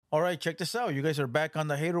All right, check this out. You guys are back on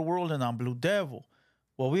the Hater World and I'm Blue Devil.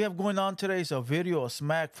 What we have going on today is a video of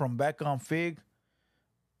Smacc from back on Fig.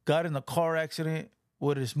 Got in a car accident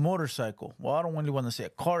with his motorcycle. Well, I don't really want to say a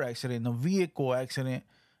car accident, a vehicle accident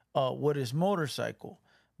with his motorcycle.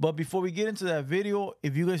 But before we get into that video,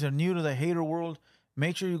 if you guys are new to the Hater World,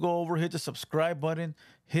 make sure you go over, hit the subscribe button,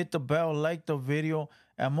 hit the bell, like the video,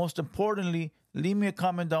 and most importantly, leave me a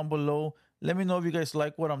comment down below. Let me know if you guys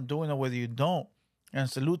like what I'm doing or whether you don't. And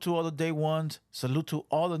salute to all the day ones. Salute to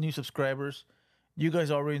all the new subscribers. You guys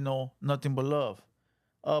already know nothing but love.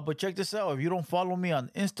 But check this out. If you don't follow me on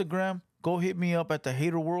Instagram, go hit me up at the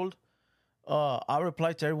Hater World. I'll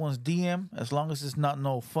reply to everyone's DM as long as it's not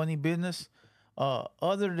no funny business.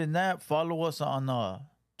 Other than that, follow us on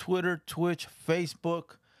Twitter, Twitch,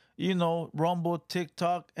 Facebook, Rumble,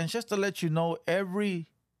 TikTok. And just to let you know, every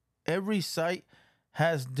site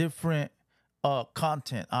has different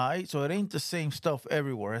content. All right, so it ain't the same stuff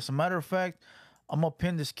everywhere. As a matter of fact, I'm gonna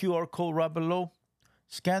pin this QR code right below.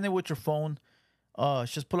 Scan it with your phone.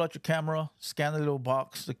 Just pull out your camera, scan the little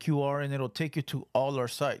box, the QR, and it'll take you to all our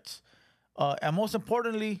sites. And most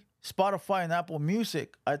importantly, Spotify and Apple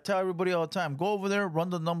Music. I tell everybody all the time, go over there,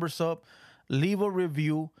 run the numbers up, leave a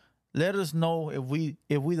review, let us know if we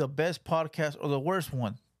the best podcast or the worst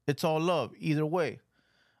one. It's all love either way.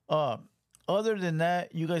 Other than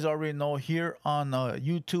that, you guys already know here on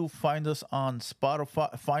YouTube, find us on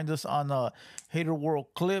Spotify, find us on Hater World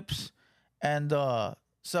Clips and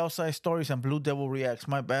Southside Stories and Blue Devil Reacts.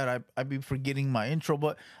 My bad, I be forgetting my intro,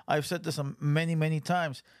 but I've said this many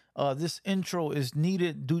times. This intro is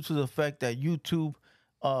needed due to the fact that YouTube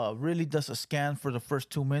really does a scan for the first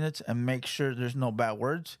 2 minutes and make sure there's no bad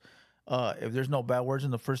words. If there's no bad words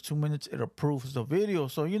in the first 2 minutes, it approves the video.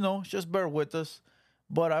 So, just bear with us.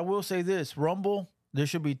 But I will say this, Rumble, there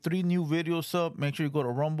should be 3 new videos up. Make sure you go to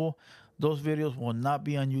Rumble. Those videos will not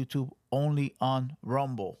be on YouTube, only on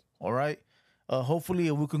Rumble. All right? Hopefully,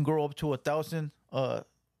 if we can grow up to 1,000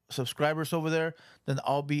 subscribers over there, then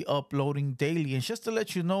I'll be uploading daily. And just to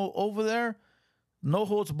let you know, over there, no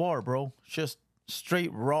holds bar, bro. Just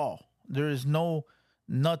straight raw. There is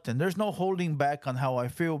nothing. There's no holding back on how I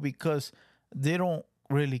feel because they don't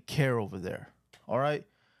really care over there. All right?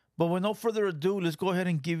 But with no further ado, let's go ahead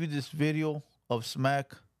and give you this video of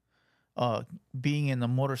Smacc being in a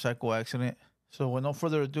motorcycle accident. So with no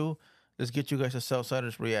further ado, let's get you guys a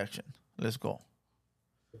Southsiders reaction. Let's go.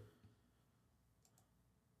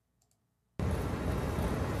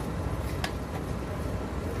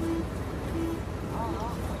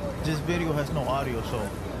 This video has no audio, so,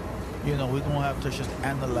 we don't have to just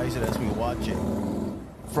analyze it as we watch it.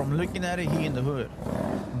 From looking at it, he in the hood,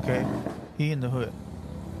 okay? He in the hood.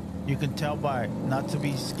 You can tell by, not to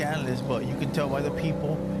be scandalous, but you can tell by the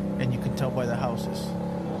people and you can tell by the houses.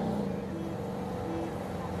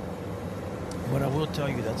 But I will tell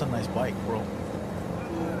you, that's a nice bike, bro.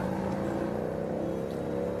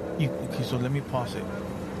 Okay, so let me pause it.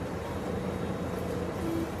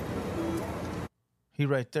 He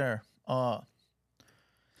right there.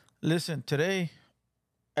 Listen, today,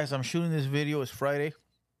 as I'm shooting this video, it's Friday.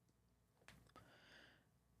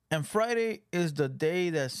 And Friday is the day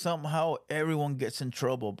that somehow everyone gets in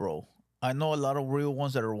trouble, bro. I know a lot of real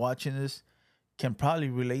ones that are watching this can probably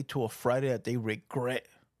relate to a Friday that they regret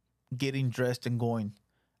getting dressed and going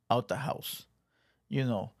out the house.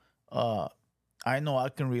 I know I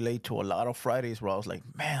can relate to a lot of Fridays where I was like,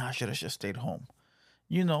 man, I should have just stayed home.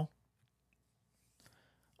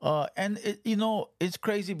 And it's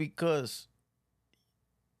crazy because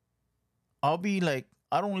I'll be like,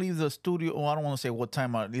 I don't leave the studio. Well, I don't want to say what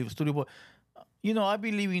time I leave the studio, but I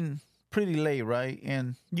be leaving pretty late, right?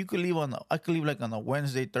 And you could leave I could leave like on a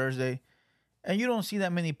Wednesday, Thursday, and you don't see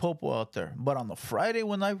that many popo out there. But on the Friday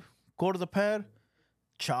when I go to the pad,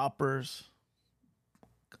 choppers,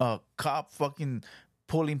 cop fucking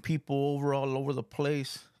pulling people over all over the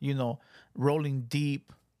place, rolling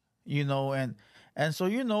deep, and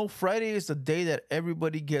so Friday is the day that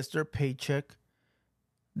everybody gets their paycheck.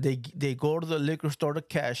 They go to the liquor store to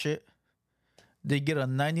cash it. They get a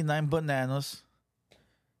 99 bananas,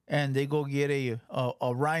 and they go get a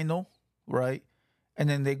rhino, right? And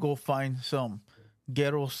then they go find some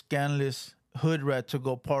ghetto scandalous hood rat to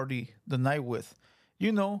go party the night with,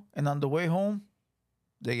 and on the way home,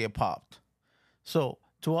 they get popped. So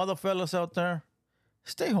to all the fellas out there,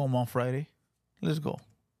 stay home on Friday. Let's go.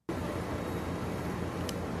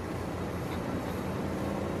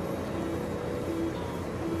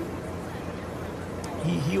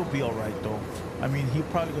 He'll be all right though. I mean, he's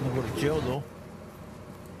probably gonna go to jail though.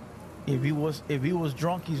 If he was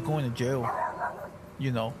drunk, he's going to jail.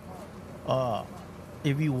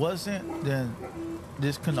 If he wasn't, then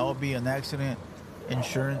this can all be an accident.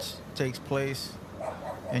 Insurance takes place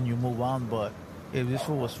and you move on. But if this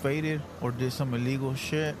fool was faded or did some illegal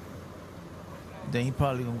shit, then he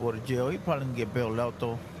probably gonna go to jail. He probably gonna get bailed out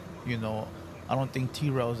though. You know, I don't think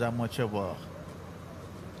T-Rail's that much of a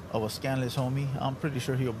scandalous homie. I'm pretty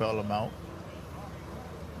sure he'll bail him out.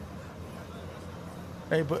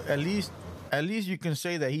 Hey, but at least you can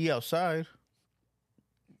say that he outside.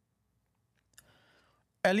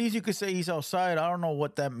 At least you could say he's outside. I don't know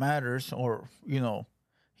what that matters, or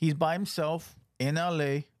he's by himself in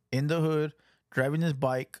LA in the hood driving his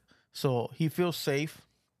bike, so he feels safe.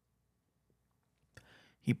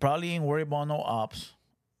 He probably ain't worried about no ops.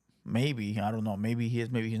 Maybe, I don't know. Maybe he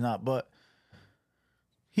is, maybe he's not. But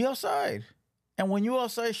he outside. And when you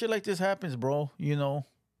outside, shit like this happens, bro.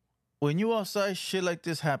 When you outside, shit like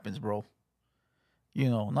this happens, bro.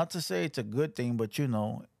 Not to say it's a good thing, but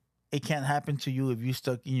it can't happen to you if you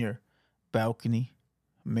stuck in your balcony,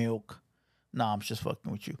 milk. Nah, I'm just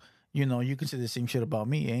fucking with you. You can say the same shit about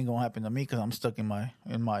me. It ain't gonna happen to me because I'm stuck in my.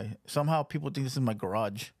 Somehow people think this is my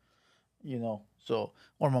garage. So,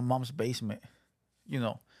 or my mom's basement.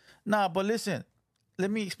 Nah, but listen, let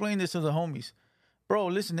me explain this to the homies. Bro,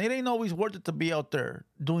 listen, it ain't always worth it to be out there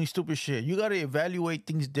doing stupid shit. You got to evaluate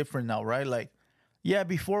things different now, right? Like, yeah,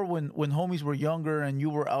 before when homies were younger and you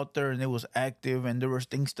were out there and it was active and there was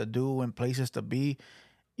things to do and places to be,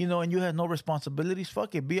 and you had no responsibilities,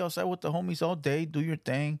 fuck it. Be outside with the homies all day, do your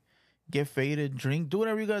thing, get faded, drink, do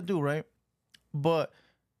whatever you got to do, right? But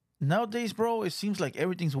nowadays, bro, it seems like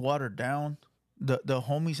everything's watered down. The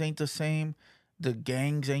homies ain't the same. The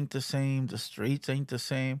gangs ain't the same. The streets ain't the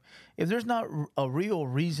same. If there's not a real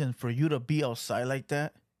reason for you to be outside like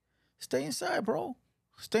that, stay inside, bro.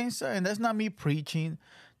 Stay inside. And that's not me preaching.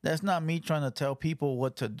 That's not me trying to tell people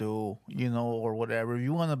what to do, or whatever. If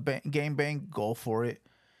you want to gang bang, go for it.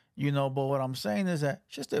 But what I'm saying is that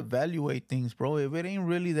just evaluate things, bro. If it ain't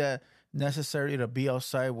really that necessary to be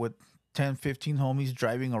outside with 10, 15 homies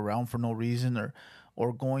driving around for no reason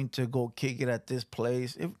or going to go kick it at this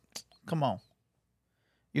place, come on.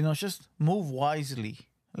 Just move wisely.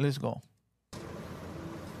 Let's go.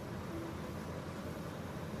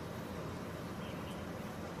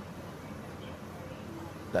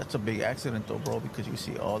 That's a big accident though, bro, because you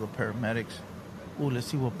see all the paramedics. Ooh, let's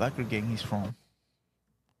see what biker gang he's from.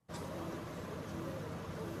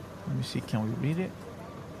 Let me see, can we read it?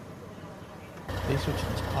 They switching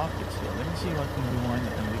his pockets here. Let me see if I can rewind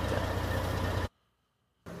it and read that.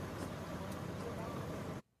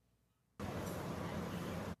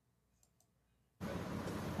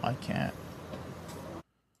 I can't.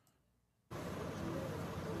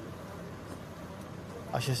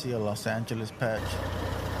 I should see a Los Angeles patch.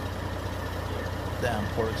 Damn,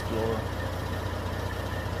 poor Explorer.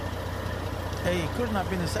 Hey, it could not have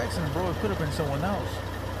been this accident, bro. It could have been someone else.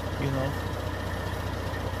 We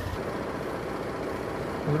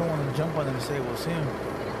don't want to jump on him and say it was him.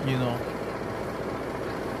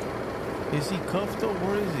 Is he cuffed though?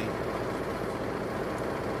 Where is he?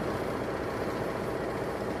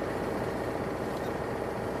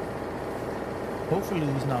 Hopefully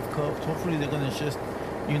he's not cuffed. Hopefully they're gonna just,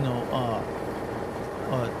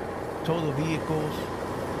 tow the vehicles,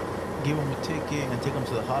 give him a ticket, and take him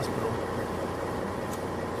to the hospital.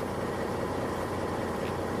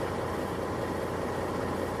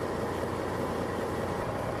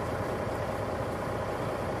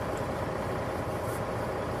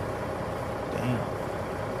 Damn.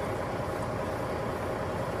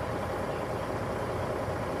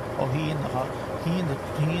 Oh, he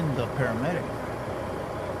in the paramedic.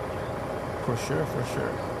 For sure.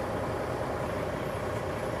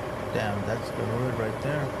 Damn, that's the hood right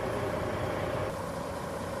there.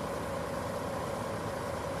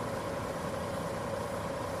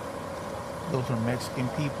 Those are Mexican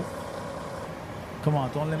people. Come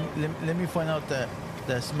on, don't let me find out that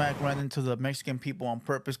Smacc ran into the Mexican people on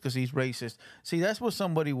purpose because he's racist. See, that's what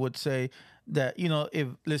somebody would say. That's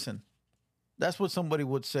what somebody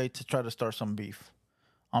would say to try to start some beef.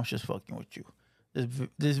 I'm just fucking with you.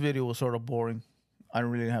 This video was sort of boring. I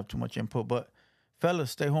didn't really have too much input, but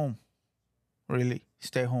fellas, stay home. Really,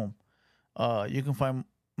 stay home. You can find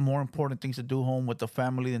more important things to do home with the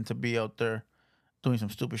family than to be out there doing some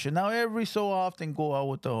stupid shit. Now, every so often, go out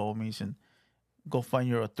with the homies and go find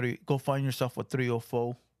yourself a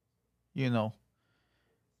 304.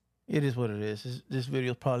 It is what it is. This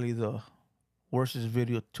video is probably the worstest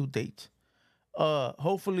video to date.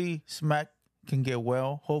 Hopefully, Smacc can get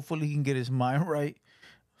well. Hopefully he can get his mind right.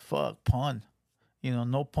 Fuck, pun.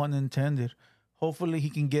 No pun intended. Hopefully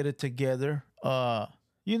he can get it together. Don't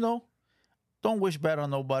wish bad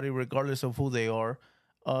on nobody regardless of who they are.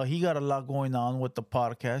 He got a lot going on with the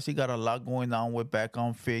podcast. He got a lot going on with Back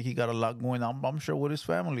on Fig. He got a lot going on, I'm sure, with his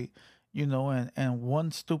family, and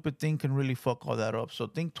one stupid thing can really fuck all that up. So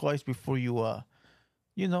think twice before you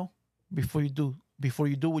know, before you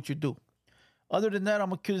do what you do. Other than that, I'm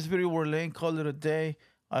gonna kill this video where Lane call it a day.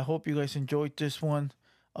 I hope you guys enjoyed this one.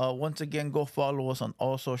 Once again, go follow us on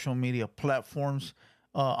all social media platforms.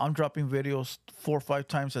 I'm dropping videos 4 or 5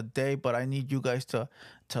 times a day, but I need you guys to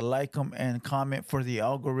like them and comment for the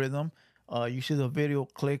algorithm. You see the video,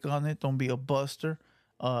 click on it. Don't be a buster.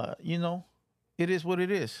 It is what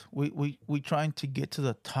it is. We trying to get to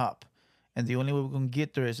the top, and the only way we're gonna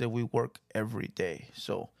get there is if we work every day.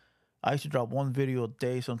 So I used to drop one video a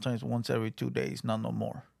day, sometimes once every 2 days, not no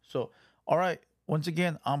more. So, all right. Once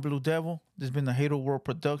again, I'm Blue Devil. This has been the Hater World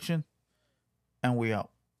production, and we out.